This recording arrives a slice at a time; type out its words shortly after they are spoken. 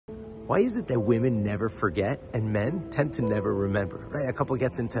Why is it that women never forget and men tend to never remember, right? A couple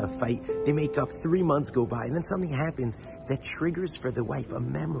gets into a fight, they make up, 3 months go by, and then something happens that triggers for the wife a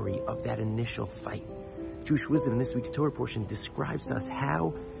memory of that initial fight. Jewish wisdom in this week's Torah portion describes to us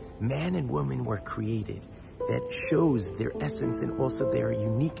how man and woman were created. That shows their essence and also their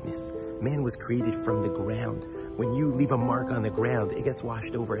uniqueness. Man was created from the ground. When you leave a mark on the ground, it gets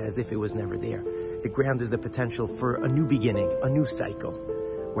washed over as if it was never there. The ground is the potential for a new beginning, a new cycle.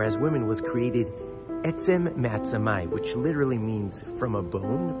 Whereas women was created etzem ma'atzamai, which literally means from a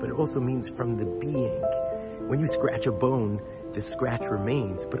bone, but it also means from the being. When you scratch a bone, the scratch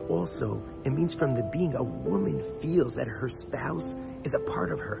remains, but also it means from the being. A woman feels that her spouse is a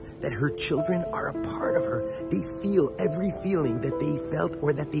part of her, that her children are a part of her. They feel every feeling that they felt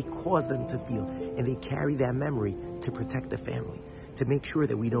or that they caused them to feel, and they carry that memory to protect the family, to make sure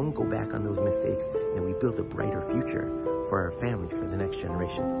that we don't go back on those mistakes and we build a brighter future for our family, for the next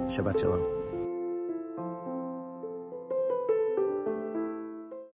generation. Shabbat Shalom.